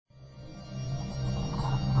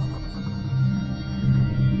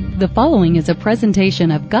The following is a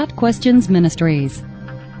presentation of Got Questions Ministries.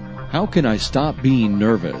 How can I stop being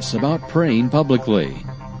nervous about praying publicly?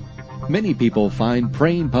 Many people find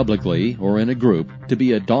praying publicly or in a group to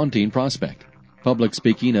be a daunting prospect. Public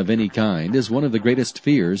speaking of any kind is one of the greatest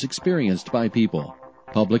fears experienced by people.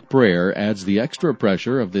 Public prayer adds the extra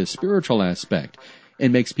pressure of the spiritual aspect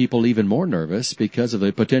and makes people even more nervous because of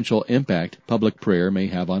the potential impact public prayer may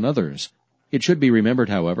have on others. It should be remembered,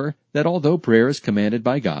 however, that although prayer is commanded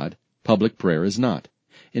by God, public prayer is not.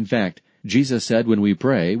 In fact, Jesus said when we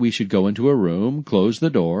pray, we should go into a room, close the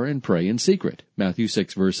door, and pray in secret. Matthew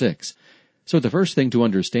 6, verse 6. So the first thing to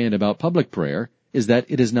understand about public prayer is that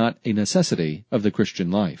it is not a necessity of the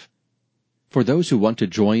Christian life. For those who want to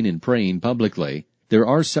join in praying publicly, there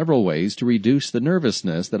are several ways to reduce the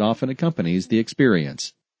nervousness that often accompanies the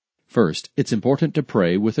experience. First, it's important to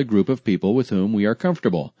pray with a group of people with whom we are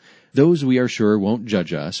comfortable, those we are sure won't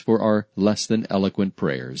judge us for our less than eloquent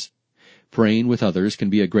prayers. Praying with others can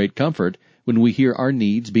be a great comfort when we hear our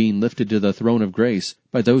needs being lifted to the throne of grace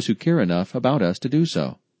by those who care enough about us to do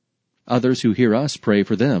so. Others who hear us pray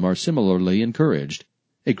for them are similarly encouraged.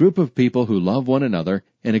 A group of people who love one another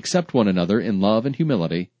and accept one another in love and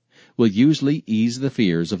humility will usually ease the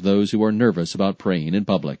fears of those who are nervous about praying in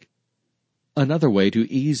public. Another way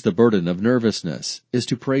to ease the burden of nervousness is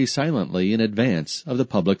to pray silently in advance of the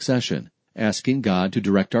public session, asking God to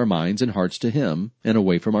direct our minds and hearts to Him and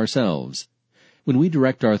away from ourselves. When we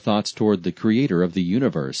direct our thoughts toward the Creator of the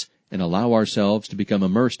universe and allow ourselves to become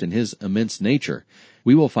immersed in His immense nature,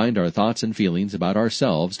 we will find our thoughts and feelings about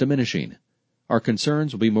ourselves diminishing. Our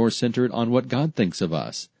concerns will be more centered on what God thinks of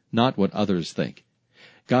us, not what others think.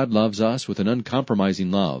 God loves us with an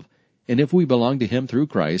uncompromising love, and if we belong to Him through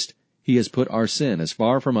Christ, He has put our sin as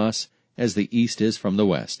far from us as the east is from the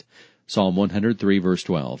west. Psalm 103, verse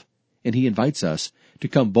 12. And He invites us to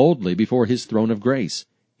come boldly before His throne of grace.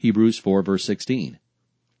 Hebrews 4, verse 16.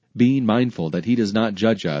 Being mindful that He does not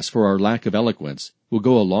judge us for our lack of eloquence will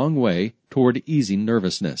go a long way toward easing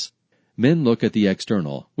nervousness. Men look at the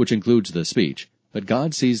external, which includes the speech, but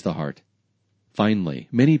God sees the heart. Finally,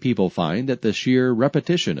 many people find that the sheer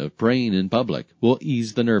repetition of praying in public will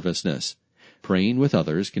ease the nervousness. Praying with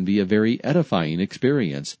others can be a very edifying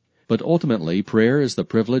experience, but ultimately prayer is the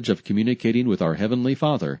privilege of communicating with our Heavenly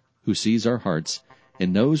Father, who sees our hearts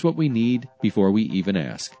and knows what we need before we even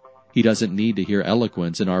ask. He doesn't need to hear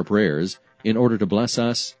eloquence in our prayers in order to bless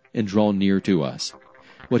us and draw near to us.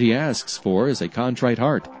 What He asks for is a contrite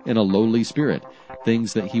heart and a lowly spirit,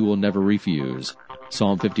 things that He will never refuse.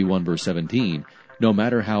 Psalm 51, verse 17, no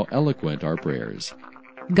matter how eloquent our prayers.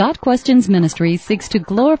 Got Questions Ministries seeks to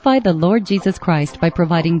glorify the Lord Jesus Christ by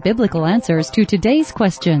providing biblical answers to today's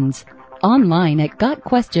questions. Online at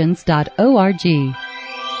GotQuestions.org.